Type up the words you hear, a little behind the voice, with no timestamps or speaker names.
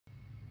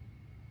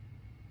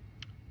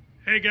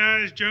Hey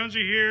guys,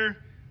 Jonesy here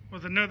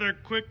with another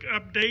quick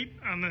update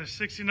on the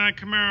 69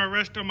 Camaro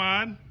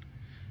RESTOMOD.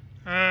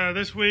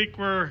 This week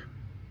we're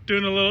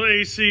doing a little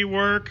AC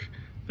work.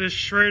 This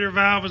Schrader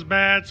valve is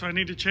bad, so I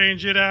need to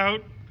change it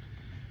out.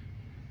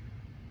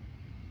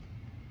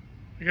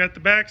 I got the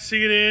back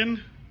seat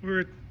in. We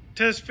were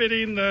test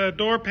fitting the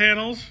door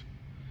panels,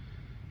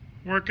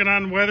 working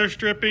on weather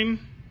stripping.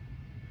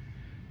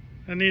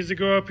 That needs to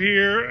go up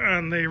here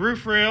on the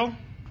roof rail.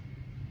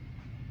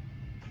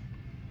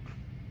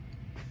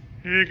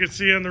 Here you can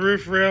see on the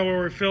roof rail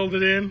where we filled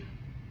it in.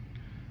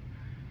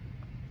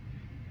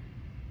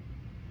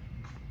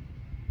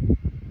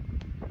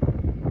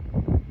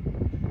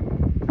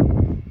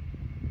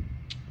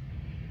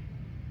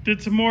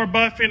 Did some more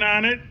buffing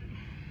on it.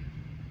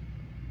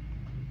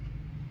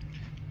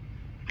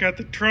 Got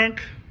the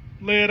trunk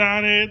lid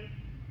on it,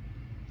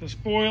 the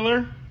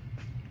spoiler,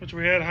 which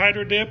we had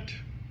hydro dipped.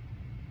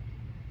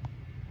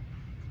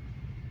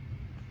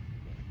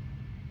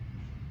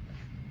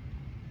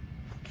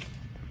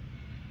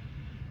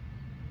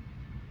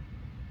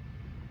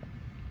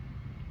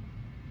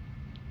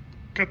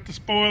 Got the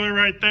spoiler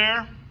right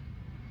there.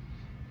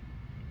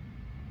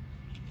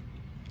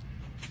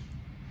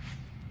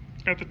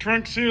 Got the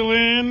trunk seal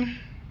in.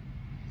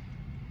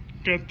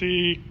 Got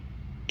the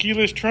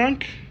keyless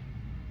trunk.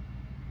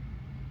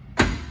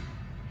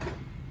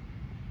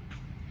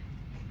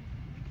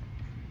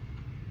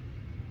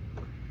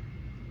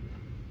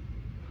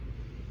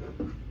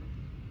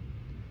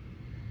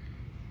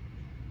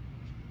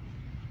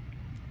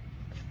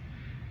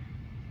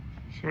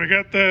 So we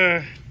got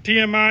the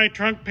TMI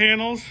trunk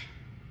panels.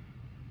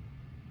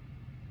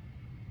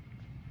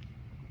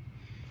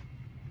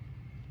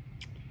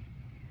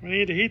 We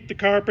need to heat the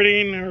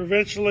carpeting, or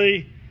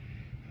eventually,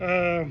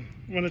 when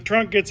the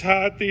trunk gets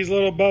hot, these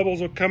little bubbles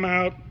will come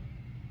out,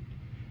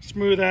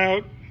 smooth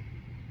out.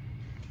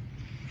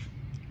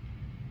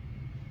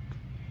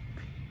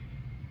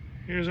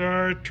 Here's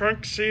our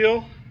trunk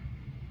seal.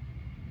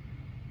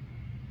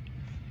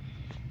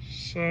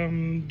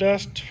 Some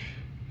dust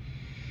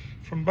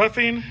from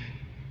buffing.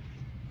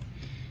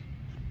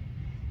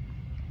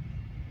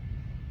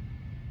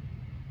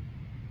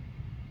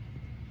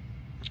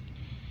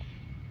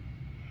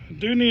 I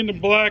do need to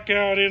black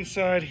out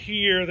inside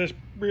here, this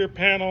rear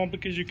panel,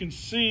 because you can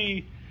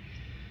see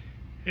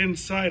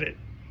inside it.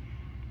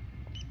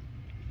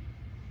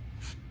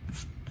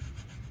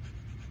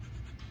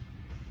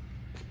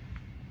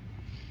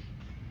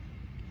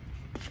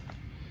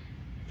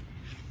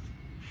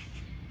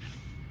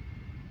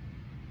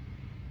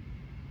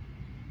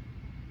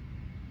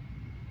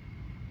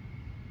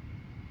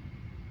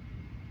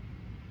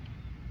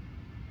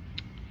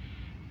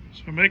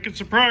 So making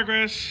some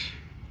progress.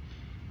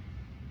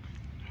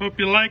 Hope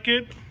you like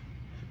it.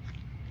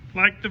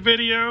 Like the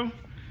video.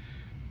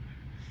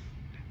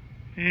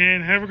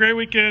 And have a great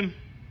weekend.